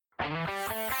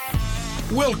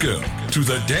Welcome to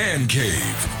the Dan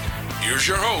Cave. Here's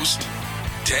your host,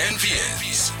 Dan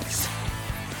Viens.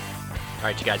 All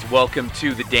right, you guys, welcome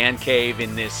to the Dan Cave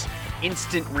in this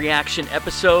instant reaction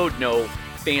episode. No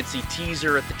fancy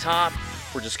teaser at the top.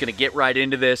 We're just going to get right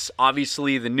into this.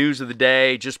 Obviously, the news of the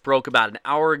day just broke about an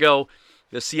hour ago.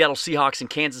 The Seattle Seahawks and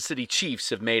Kansas City Chiefs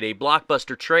have made a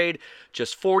blockbuster trade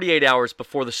just 48 hours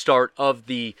before the start of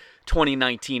the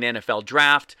 2019 NFL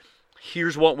Draft.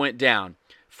 Here's what went down.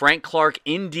 Frank Clark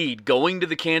indeed going to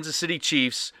the Kansas City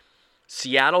Chiefs.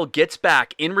 Seattle gets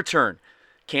back in return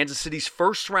Kansas City's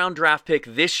first-round draft pick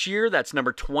this year. That's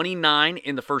number 29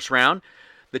 in the first round.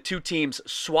 The two teams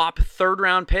swap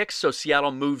third-round picks, so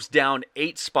Seattle moves down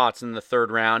 8 spots in the third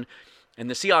round. And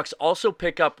the Seahawks also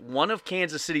pick up one of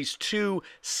Kansas City's 2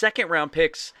 second-round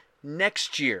picks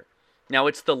next year. Now,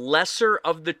 it's the lesser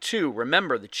of the two.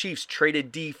 Remember, the Chiefs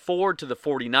traded Dee Ford to the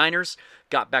 49ers,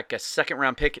 got back a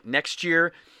second-round pick next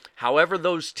year. However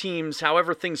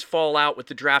things fall out with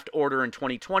the draft order in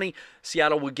 2020,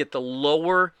 Seattle would get the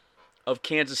lower of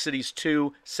Kansas City's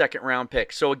 2 second-round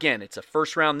picks. So again, it's a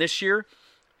first round this year.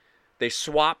 They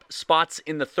swap spots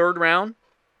in the third round,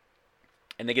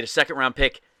 and they get a second-round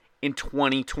pick in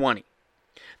 2020.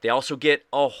 They also get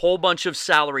a whole bunch of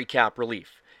salary cap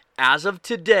relief. As of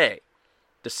today,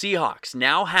 the Seahawks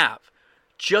now have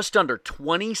just under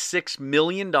 $26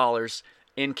 million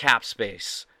in cap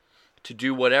space to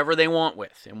do whatever they want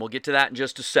with, and we'll get to that in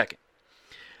just a second.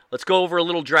 Let's go over a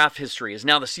little draft history. As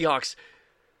now the Seahawks,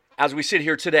 as we sit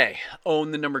here today, own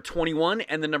the number 21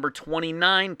 and the number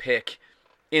 29 pick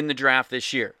in the draft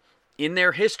this year. In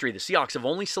their history, the Seahawks have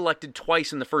only selected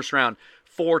twice in the first round,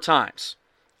 4 times.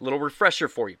 A little refresher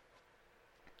for you.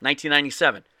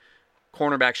 1997,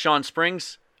 cornerback Shawn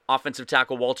Springs, offensive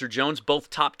tackle Walter Jones, both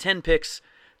top 10 picks.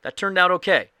 That turned out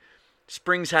okay.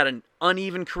 Springs had an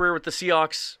uneven career with the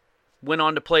Seahawks, went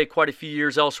on to play quite a few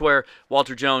years elsewhere.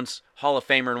 Walter Jones, Hall of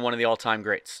Famer and one of the all-time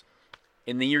greats.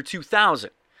 In the year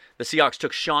 2000, the Seahawks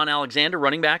took Shaun Alexander,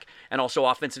 running back, and also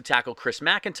offensive tackle Chris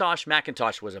McIntosh.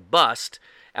 McIntosh was a bust.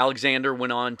 Alexander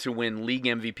went on to win league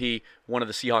MVP, one of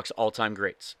the Seahawks' all-time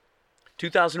greats.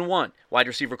 2001, wide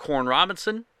receiver Corn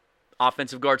Robinson,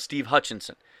 offensive guard Steve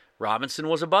Hutchinson. Robinson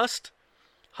was a bust.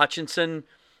 Hutchinson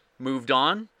moved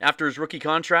on after his rookie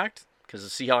contract because the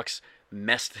Seahawks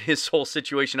messed his whole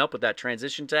situation up with that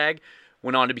transition tag.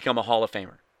 Went on to become a Hall of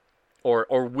Famer, or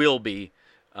will be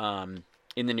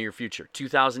in the near future.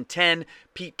 2010,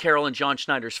 Pete Carroll and John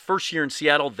Schneider's first year in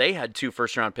Seattle. They had 2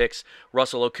 first-round picks.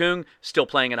 Russell Okung, still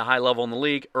playing at a high level in the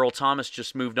league. Earl Thomas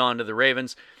just moved on to the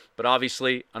Ravens, but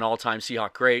obviously an all-time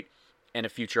Seahawk great and a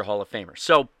future Hall of Famer.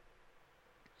 So,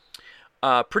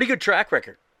 pretty good track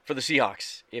record for the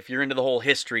Seahawks if you're into the whole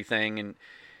history thing,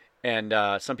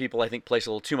 and some people I think place a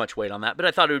little too much weight on that, but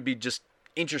I thought it would be just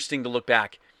interesting to look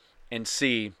back and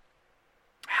see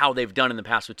how they've done in the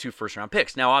past with 2 first-round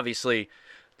picks. Now, obviously,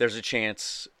 there's a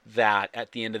chance that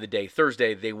at the end of the day,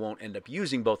 Thursday, they won't end up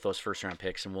using both those first-round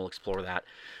picks, and we'll explore that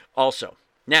also.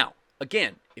 Now,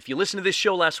 again, if you listen to this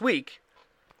show last week,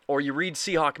 or you read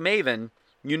Seahawk Maven,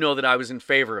 you know that I was in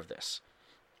favor of this.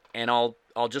 And I'll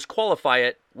just qualify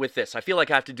it with this. I feel like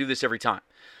I have to do this every time,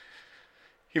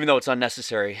 even though it's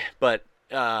unnecessary, but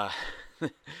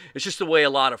it's just the way a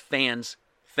lot of fans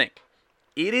think.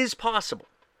 It is possible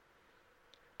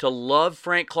to love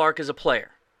Frank Clark as a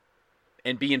player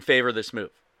and be in favor of this move.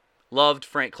 Loved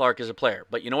Frank Clark as a player.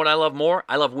 But you know what I love more?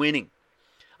 I love winning.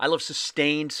 I love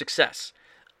sustained success.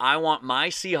 I want my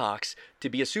Seahawks to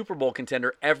be a Super Bowl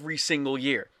contender every single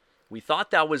year. We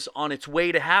thought that was on its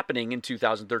way to happening in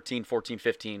 2013, 14,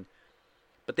 15.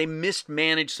 But they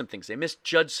mismanaged some things. They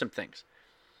misjudged some things.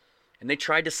 And they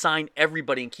tried to sign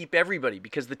everybody and keep everybody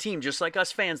because the team, just like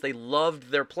us fans, they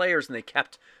loved their players and they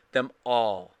kept them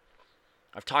all.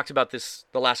 I've talked about this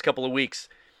the last couple of weeks.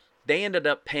 They ended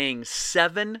up paying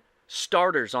 7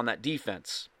 starters on that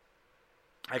defense.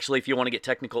 Actually, if you want to get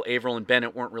technical, Averill and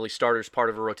Bennett weren't really starters, part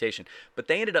of a rotation. But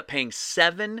they ended up paying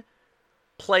 7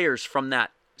 players from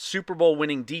that Super Bowl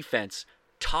winning defense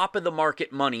top of the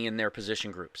market money in their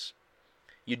position groups.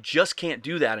 You just can't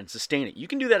do that and sustain it. You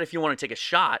can do that if you want to take a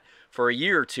shot for a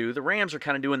year or two. The Rams are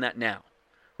kind of doing that now,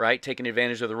 right? Taking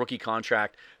advantage of the rookie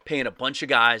contract, paying a bunch of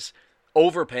guys,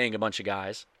 overpaying a bunch of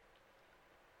guys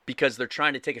because they're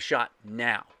trying to take a shot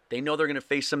now. They know they're going to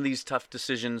face some of these tough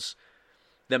decisions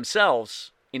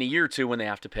themselves in a year or two when they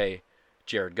have to pay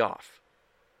Jared Goff.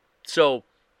 So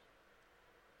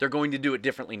they're going to do it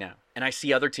differently now. And I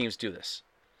see other teams do this.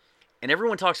 And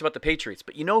everyone talks about the Patriots,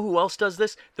 but you know who else does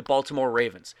this? The Baltimore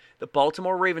Ravens. The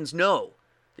Baltimore Ravens know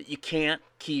that you can't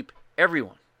keep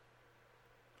everyone.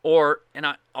 Or, and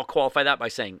I'll qualify that by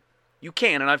saying, You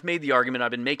can, and I've made the argument,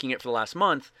 I've been making it for the last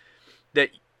month, that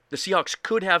the Seahawks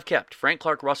could have kept Frank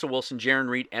Clark, Russell Wilson, Jarran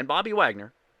Reed, and Bobby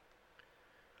Wagner,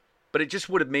 but it just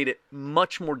would have made it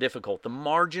much more difficult. The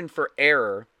margin for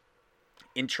error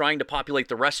in trying to populate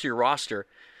the rest of your roster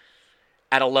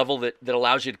at a level that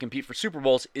allows you to compete for Super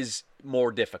Bowls is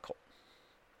more difficult.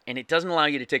 And it doesn't allow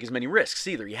you to take as many risks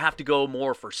either. You have to go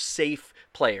more for safe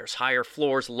players, higher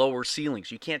floors, lower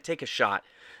ceilings. You can't take a shot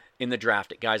in the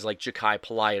draft at guys like Ja'Kai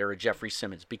Polite or Jeffrey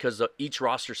Simmons because each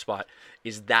roster spot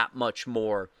is that much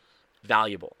more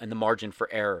valuable and the margin for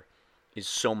error is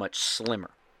so much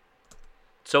slimmer.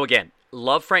 So again,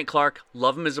 love Frank Clark,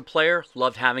 love him as a player,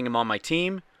 loved having him on my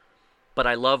team, but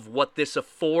I love what this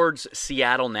affords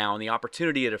Seattle now and the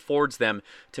opportunity it affords them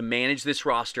to manage this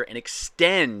roster and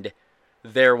extend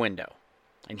their window.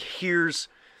 And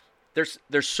there's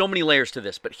so many layers to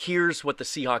this, but here's what the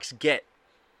Seahawks get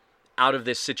out of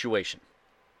this situation.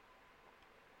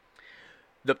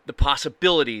 The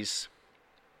possibilities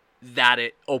that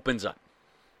it opens up.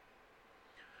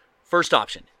 First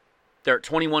option, they're at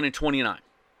 21 and 29.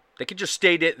 They could just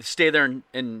stay there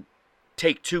and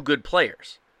take two good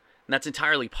players. And that's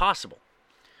entirely possible.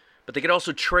 But they could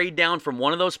also trade down from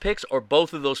one of those picks or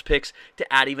both of those picks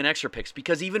to add even extra picks.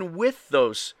 Because even with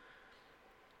those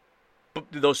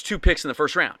two picks in the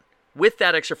first round, with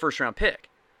that extra first-round pick,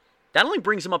 that only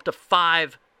brings them up to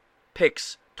 5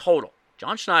 picks total.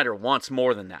 John Schneider wants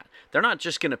more than that. They're not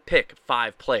just going to pick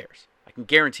 5 players. I can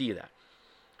guarantee you that.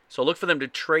 So look for them to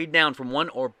trade down from one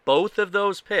or both of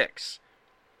those picks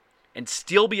and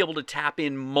still be able to tap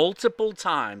in multiple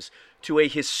times to a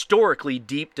historically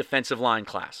deep defensive line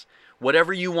class.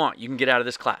 Whatever you want, you can get out of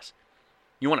this class.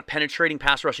 You want a penetrating,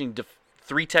 pass rushing,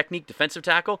 3-technique defensive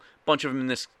tackle? Bunch of them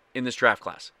in this draft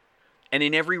class. And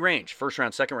in every range, first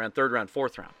round, second round, third round,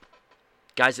 fourth round.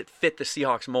 Guys that fit the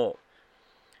Seahawks mold.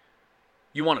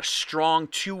 You want a strong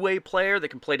two-way player that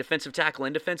can play defensive tackle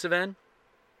and defensive end?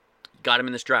 Got him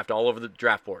in this draft all over the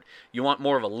draft board. You want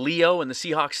more of a Leo in the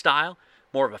Seahawks style?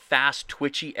 More of a fast,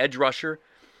 twitchy edge rusher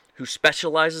who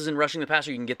specializes in rushing the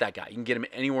passer? You can get that guy. You can get him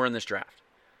anywhere in this draft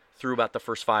through about the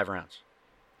first 5 rounds.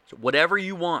 So whatever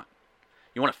you want.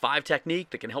 You want a 5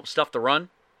 technique that can help stuff the run,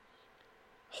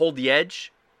 hold the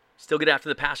edge, still get after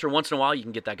the passer once in a while, you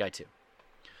can get that guy too.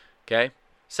 Okay?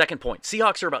 Second point.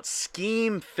 Seahawks are about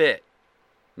scheme fit,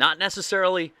 not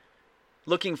necessarily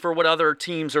looking for what other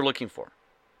teams are looking for.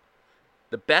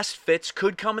 The best fits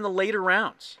could come in the later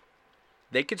rounds.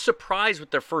 They could surprise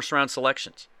with their first-round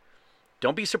selections.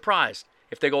 Don't be surprised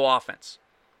if they go offense.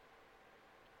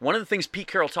 One of the things Pete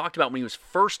Carroll talked about when he was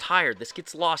first hired, this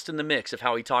gets lost in the mix of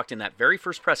how he talked in that very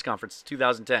first press conference in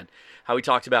 2010, how he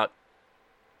talked about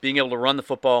being able to run the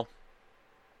football,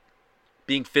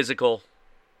 being physical,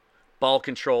 ball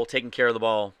control, taking care of the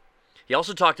ball. He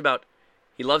also talked about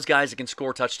he loves guys that can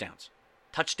score touchdowns.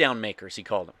 Touchdown makers, he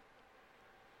called them.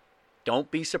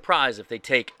 Don't be surprised if they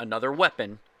take another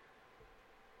weapon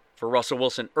for Russell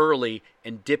Wilson early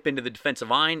and dip into the defensive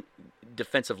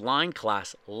line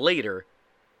class later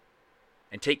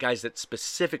and take guys that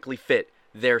specifically fit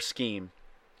their scheme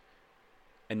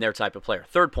and their type of player.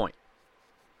 Third point,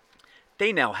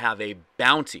 they now have a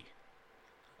bounty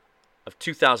of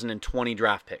 2020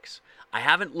 draft picks. I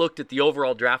haven't looked at the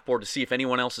overall draft board to see if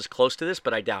anyone else is close to this,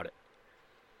 but I doubt it.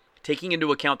 Taking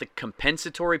into account the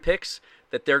compensatory picks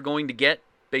that they're going to get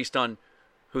based on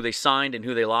who they signed and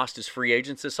who they lost as free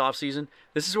agents this offseason,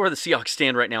 this is where the Seahawks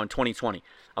stand right now in 2020.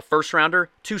 A first-rounder,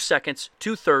 2 seconds,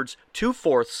 2 thirds, 2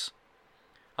 fourths,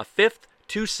 a fifth,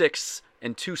 2 sixths,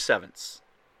 and 2 sevenths.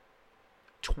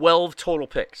 12 total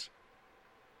picks.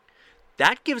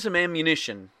 That gives them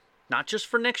ammunition, not just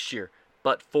for next year,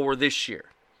 but for this year.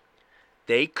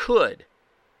 They could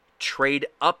trade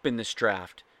up in this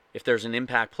draft if there's an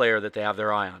impact player that they have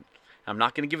their eye on. I'm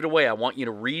not going to give it away. I want you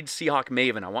to read Seahawk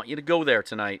Maven. I want you to go there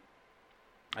tonight.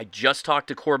 I just talked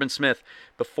to Corbin Smith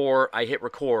before I hit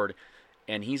record,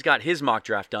 and he's got his mock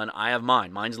draft done. I have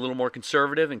mine. Mine's a little more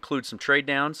conservative, includes some trade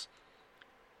downs.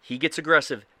 He gets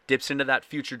aggressive, dips into that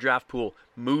future draft pool,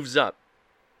 moves up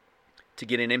to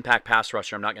get an impact pass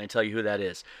rusher. I'm not going to tell you who that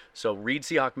is. So read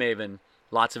Seahawk Maven.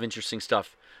 Lots of interesting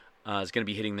stuff is going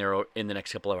to be hitting there in the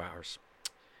next couple of hours.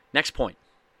 Next point.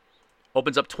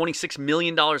 Opens up $26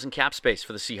 million in cap space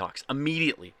for the Seahawks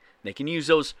immediately. They can use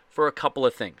those for a couple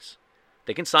of things.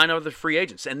 They can sign other free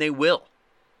agents, and they will.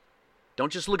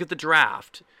 Don't just look at the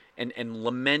draft and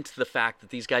lament the fact that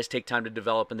these guys take time to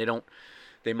develop and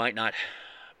they might not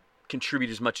contribute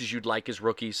as much as you'd like as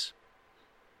rookies.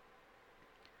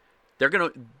 They're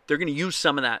gonna use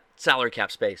some of that salary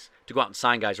cap space to go out and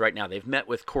sign guys right now. They've met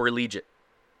with Corey Liuget.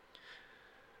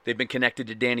 They've been connected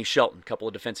to Danny Shelton, a couple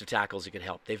of defensive tackles that could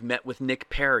help. They've met with Nick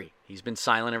Perry. He's been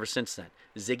silent ever since then.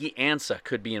 Ziggy Ansah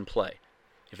could be in play.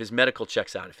 If his medical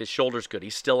checks out, if his shoulder's good,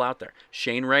 he's still out there.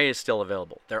 Shane Ray is still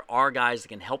available. There are guys that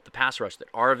can help the pass rush that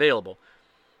are available,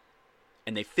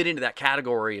 and they fit into that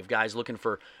category of guys looking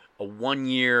for a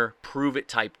one-year, prove-it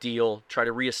type deal, try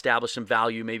to reestablish some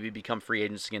value, maybe become free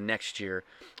agents again next year,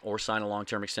 or sign a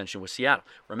long-term extension with Seattle.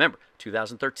 Remember,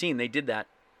 2013, they did that.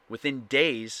 Within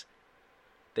days,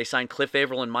 they signed Cliff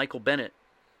Averill and Michael Bennett.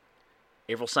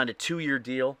 Averill signed a 2-year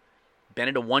deal,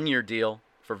 Bennett a 1-year deal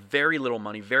for very little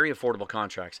money, very affordable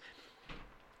contracts.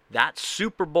 That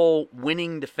Super Bowl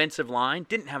winning defensive line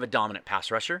didn't have a dominant pass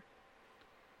rusher.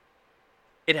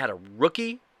 It had a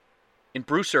rookie in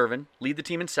Bruce Irvin, lead the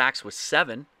team in sacks with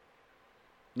 7. And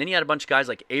then you had a bunch of guys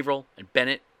like Averill and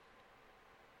Bennett.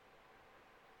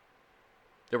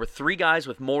 There were 3 guys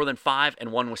with more than 5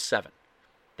 and 1 with 7.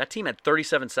 That team had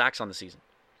 37 sacks on the season.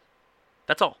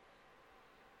 That's all.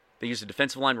 They used a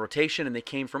defensive line rotation, and they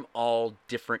came from all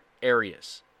different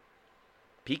areas.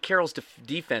 Pete Carroll's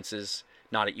defenses,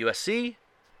 not at USC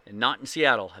and not in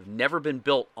Seattle, have never been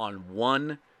built on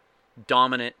one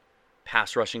dominant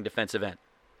pass rushing defensive end,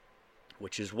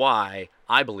 which is why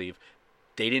I believe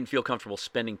they didn't feel comfortable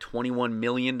spending $21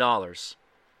 million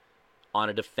on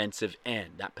a defensive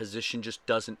end. That position just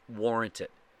doesn't warrant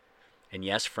it. And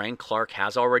yes, Frank Clark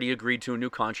has already agreed to a new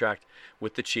contract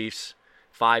with the Chiefs.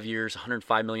 5 years,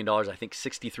 $105 million, I think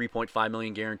 $63.5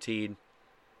 million guaranteed.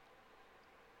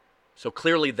 So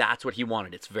clearly that's what he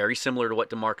wanted. It's very similar to what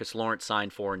DeMarcus Lawrence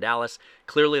signed for in Dallas.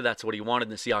 Clearly that's what he wanted,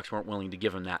 and the Seahawks weren't willing to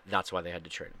give him that. That's why they had to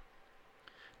trade him.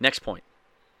 Next point.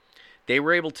 They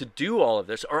were able to do all of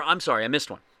this, or I'm sorry, I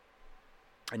missed one.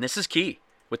 And this is key.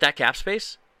 With that cap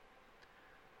space,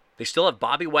 they still have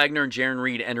Bobby Wagner and Jarran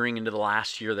Reed entering into the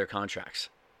last year of their contracts.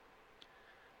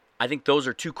 I think those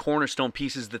are 2 cornerstone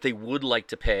pieces that they would like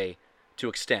to pay to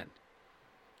extend.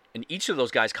 And each of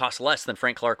those guys costs less than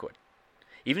Frank Clark would.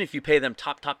 Even if you pay them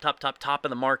top of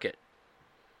the market,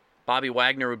 Bobby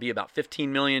Wagner would be about $15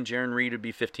 million, Jarran Reed would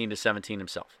be 15 to 17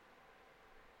 himself.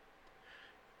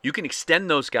 You can extend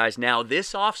those guys now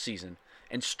this offseason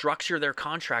and structure their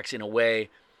contracts in a way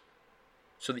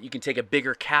so that you can take a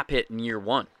bigger cap hit in year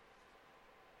 1,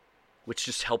 which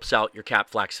just helps out your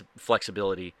cap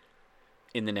flexibility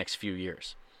in the next few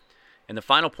years. And the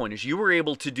final point is you were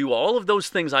able to do all of those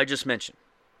things I just mentioned.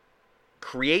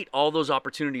 Create all those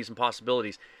opportunities and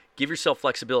possibilities. Give yourself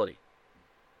flexibility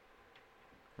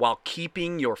while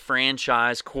keeping your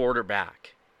franchise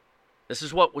quarterback. This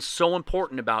is what was so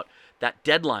important about that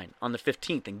deadline on the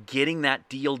 15th and getting that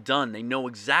deal done. They know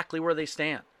exactly where they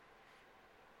stand.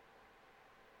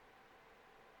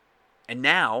 And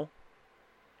now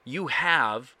you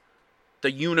have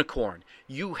the unicorn.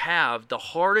 You have the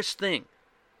hardest thing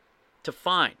to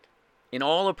find in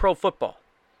all of pro football,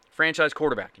 franchise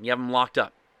quarterback, and you have him locked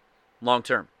up long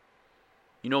term.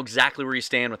 You know exactly where you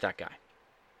stand with that guy.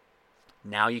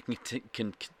 Now you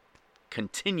can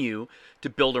continue to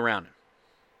build around him.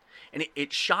 And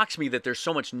it shocks me that there's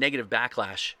so much negative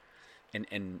backlash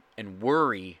and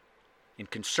worry and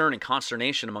concern and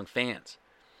consternation among fans.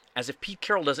 As if Pete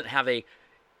Carroll doesn't have a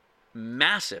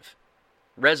massive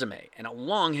resume and a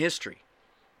long history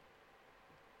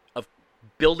of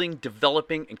building,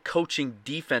 developing, and coaching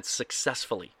defense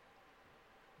successfully.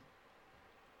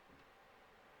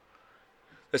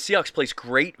 The Seahawks place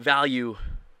great value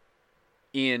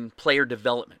in player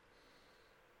development.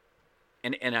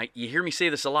 And you hear me say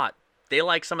this a lot. They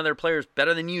like some of their players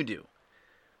better than you do.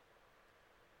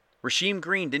 Rasheem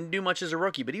Green didn't do much as a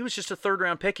rookie, but he was just a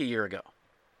third-round pick a year ago.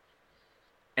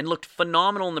 And looked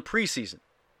phenomenal in the preseason.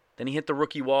 Then he hit the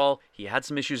rookie wall. He had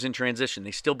some issues in transition.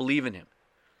 They still believe in him.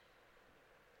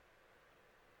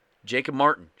 Jacob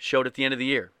Martin showed at the end of the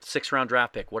year. 6th-round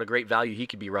draft pick. What a great value he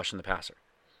could be rushing the passer.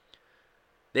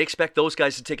 They expect those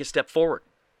guys to take a step forward.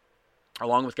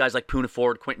 Along with guys like Poona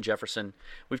Ford, Quentin Jefferson.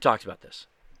 We've talked about this,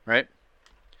 right?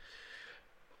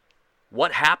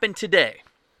 What happened today?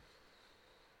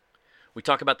 We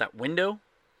talk about that window.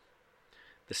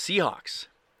 The Seahawks,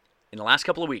 in the last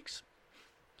couple of weeks,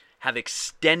 have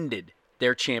extended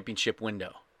their championship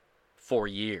window for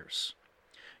years.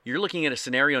 You're looking at a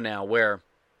scenario now where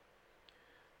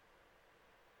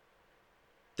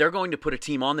they're going to put a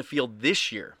team on the field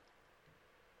this year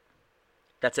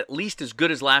that's at least as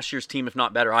good as last year's team, if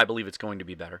not better. I believe it's going to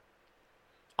be better.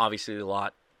 Obviously, a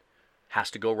lot has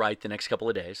to go right the next couple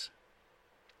of days.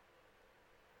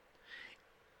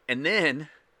 And then,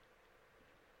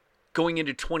 going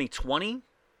into 2020,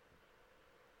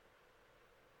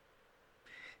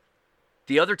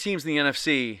 the other teams in the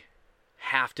NFC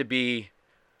have to be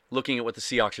looking at what the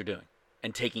Seahawks are doing.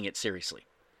 and taking it seriously.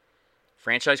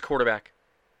 Franchise quarterback.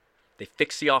 They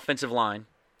fixed the offensive line,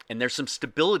 and there's some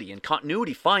stability and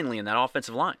continuity finally in that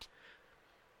offensive line.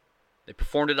 They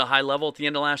performed at a high level at the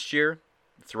end of last year,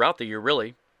 throughout the year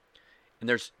really, and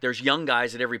there's young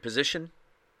guys at every position.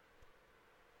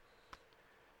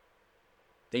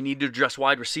 They need to address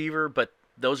wide receiver, but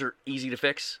those are easy to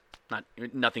fix.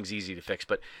 Nothing's easy to fix,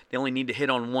 but they only need to hit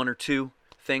on one or two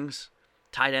things.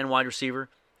 Tight end, wide receiver.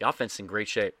 The offense is in great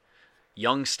shape.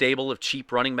 Young stable of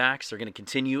cheap running backs. They're going to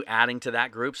continue adding to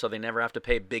that group so they never have to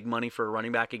pay big money for a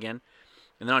running back again.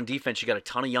 And then on defense, you got a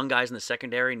ton of young guys in the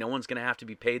secondary. No one's going to have to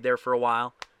be paid there for a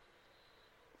while.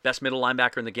 Best middle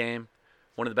linebacker in the game.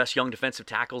 One of the best young defensive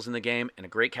tackles in the game, and a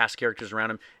great cast of characters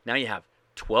around him. Now you have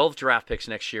 12 draft picks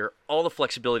next year, all the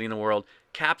flexibility in the world,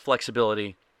 cap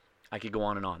flexibility. I could go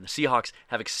on and on. The Seahawks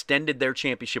have extended their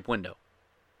championship window.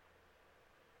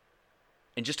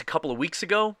 And just a couple of weeks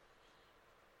ago,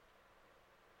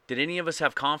 did any of us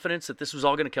have confidence that this was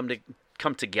all going to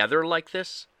come together like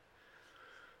this?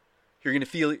 You're going to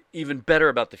feel even better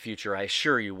about the future, I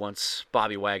assure you, once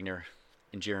Bobby Wagner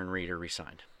and Jarran Reed are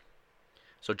re-signed.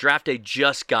 So draft day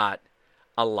just got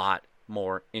a lot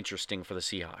more interesting for the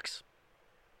Seahawks.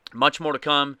 Much more to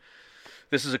come.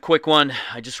 This is a quick one.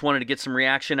 I just wanted to get some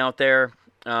reaction out there.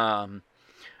 I'm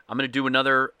going to do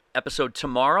another episode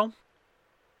tomorrow.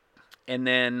 And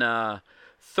then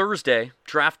Thursday,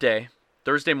 draft day,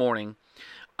 Thursday morning,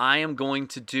 I am going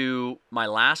to do my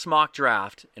last mock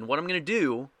draft. And what I'm going to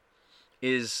do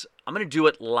is I'm going to do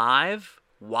it live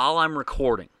while I'm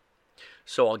recording.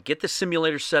 So I'll get the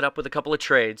simulator set up with a couple of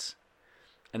trades,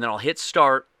 and then I'll hit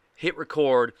start, hit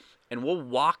record, and we'll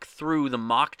walk through the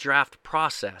mock draft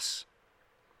process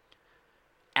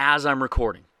as I'm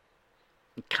recording.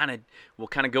 We'll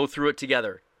kind of go through it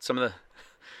together. Some of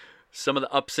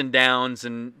the ups and downs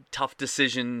and tough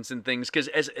decisions and things. Because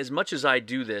as much as I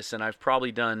do this, and I've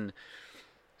probably done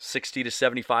 60 to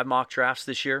 75 mock drafts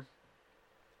this year,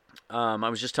 I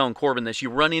was just telling Corbin this, you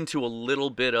run into a little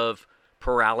bit of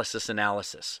paralysis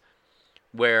analysis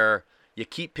where you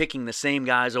keep picking the same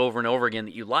guys over and over again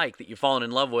that you like, that you've fallen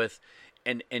in love with,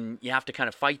 and you have to kind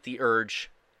of fight the urge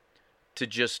to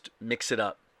just mix it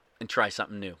up and try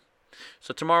something new.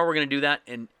 So tomorrow we're going to do that,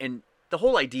 and the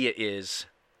whole idea is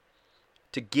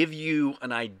to give you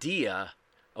an idea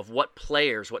of what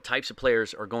types of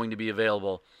players are going to be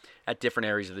available at different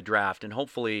areas of the draft, and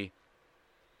hopefully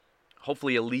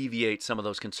alleviate some of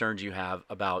those concerns you have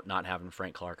about not having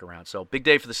Frank Clark around. So big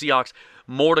day for the Seahawks.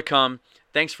 More to come.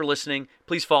 Thanks for listening.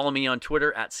 Please follow me on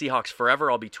Twitter at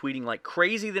SeahawksForever. I'll be tweeting like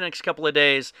crazy the next couple of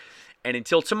days. And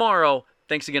until tomorrow,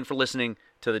 thanks again for listening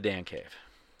to The Dan Cave.